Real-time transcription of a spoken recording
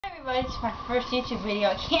Hi everybody, it's my first YouTube video.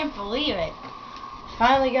 I can't believe it.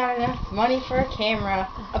 Finally got enough money for a camera.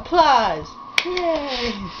 Applause!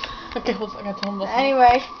 Yay! Okay, hold on, I gotta tell him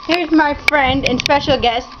Anyway, here's my friend and special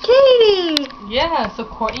guest, Katie! Yeah, so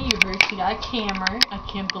Courtney, she got a camera. I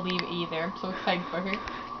can't believe it either. I'm so excited for her.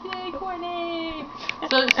 Yay, Courtney!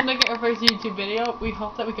 So she's making her first YouTube video. We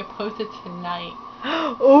hope that we can post it tonight.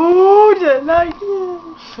 Oh, tonight!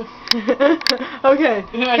 Okay,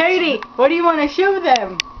 Katie, what do you want to show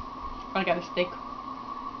them? I got a stick.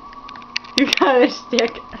 You got a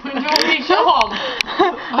stick. What do you want me to show them?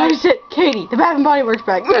 Oh shit, Katie, the Bath and Body Works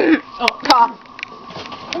bag. Oh, cough.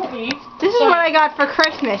 Courtney. This is what I got for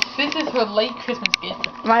Christmas. This is her late Christmas gift.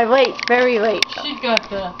 My late, very late. She got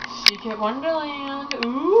the Secret Wonderland.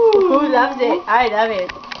 Ooh. Who loves it? I love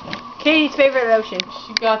it. Katie's favorite lotion.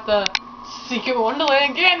 She got the Secret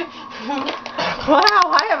Wonderland again.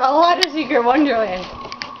 Wow, I have a lot of Secret Wonderland.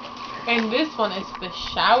 And this one is the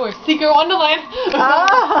shower Secret Wonderland.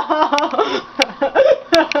 Oh.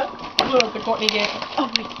 Look, the Courtney gave. Oh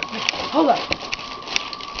wait, hold on.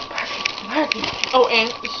 Perfect. Oh,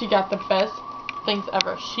 and she got the best things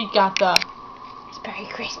ever. She got the It's very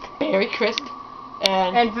crisp. Berry Crisp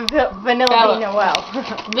and Vanilla Bean Noel.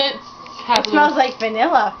 Let's It have smells like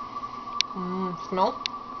vanilla. Smell.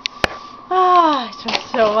 Ah, it smells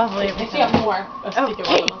so lovely. And she got more. Oh,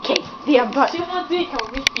 Kate, the unbox. She wants to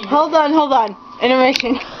Hold on.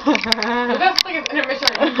 Intermission. The best thing is intermission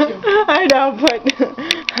on YouTube. I know, but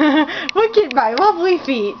look at my lovely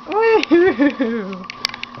feet. Woo.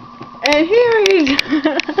 And here is.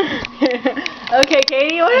 Okay,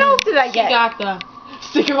 Katie, what else did I get? She got the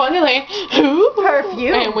Secret Wonderland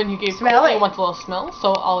perfume. And when you gave smell Courtney, it. wants a little smell,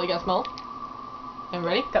 so Ollie got smell. And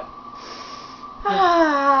ready? Go.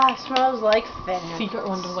 Ah, smells like fancy. Secret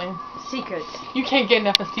Wonderland. Secrets. You can't get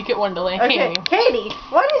enough of Secret Wonderland, Okay, can you? Katie,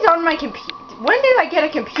 what is on my computer? When did I get a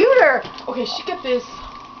computer? Okay, she got this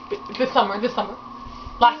summer.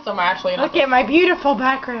 Last summer, actually. Look at my beautiful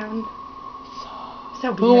background.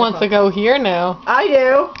 So beautiful. Who wants to go here now? I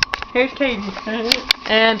do. Here's Katie.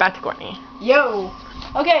 And back to Courtney. Yo.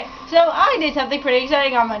 Okay, so I did something pretty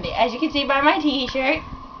exciting on Monday. As you can see by my t-shirt,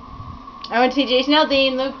 I went to see Jason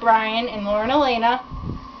Aldean, Luke Bryan, and Lauren Elena.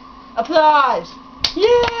 Applause! Yay!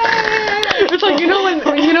 It's like, you know when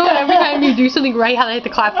every time you do something right, how they have to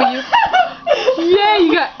clap for you? Yeah,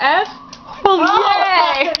 you got F? Well,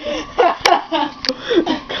 yay!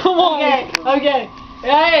 Come on. Okay.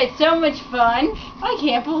 I had so much fun. I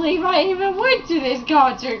can't believe I even went to this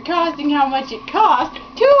concert, costing how much it cost.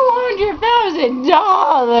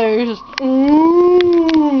 $200,000.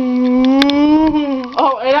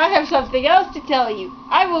 Oh, and I have something else to tell you.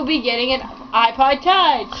 I will be getting an iPod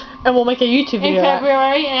Touch. And we'll make a YouTube video. In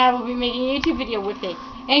February, and I will be making a YouTube video with it.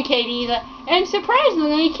 And and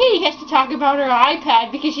surprisingly, Katie has to talk about her iPad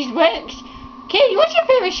because she's Katie, what's your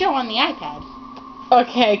favorite show on the iPad?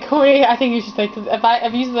 Okay, Corey, I think you should say, because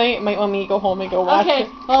if you say it, might want me to go home and go watch it.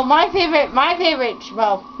 Okay, well, me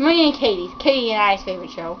and Katie and I's favorite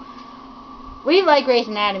show, we like Grey's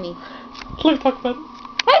Anatomy. Let's talk about it.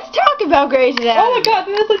 Let's talk about Grey's Anatomy. Oh my god,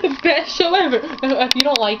 that's like the best show ever. If you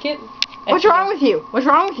don't like it... What's wrong with you? What's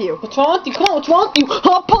wrong with you? What's wrong with you? Come on, what's wrong with you?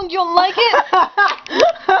 Oh, punk, you don't like it?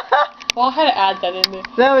 Well, I had to add that in there.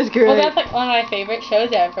 That was great. Well, that's like one of my favorite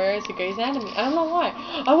shows ever is the Grey's Anatomy. I don't know why.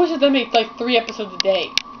 I wish they made like 3 episodes a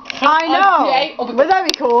day. I know. Oh, would that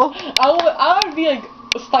be cool? I would be like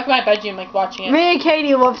stuck in my bedroom like watching it. Me and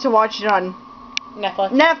Katie love to watch it on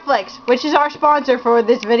Netflix, which is our sponsor for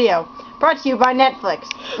this video. Brought to you by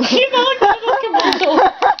Netflix. She's not like a commercial.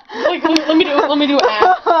 Like, let me do an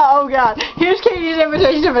ad. Oh god. Here's Katie's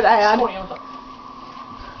imitation of an ad.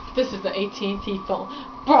 This is the AT&T phone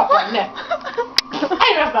brought by Netflix.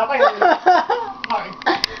 I messed up.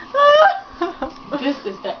 Sorry. This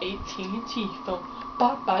is the AT&T phone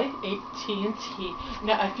bought by AT&T.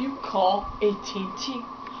 Now, if you call AT&T,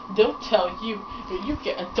 they'll tell you that you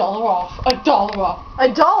get $1 off. $1 off.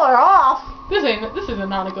 $1 off? This is a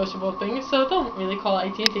non-negotiable thing, so don't really call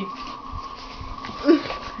AT&T.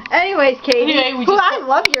 Anyways, Katie, I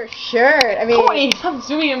love your shirt. I mean, Courtney, stop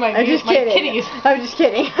zooming in my kitties. I'm just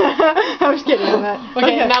kidding. I'm just kidding on that.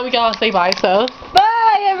 Okay, now we gotta say bye, so.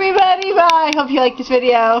 Bye, everybody. Bye. Hope you like this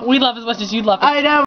video. We love as much as you love it. I know.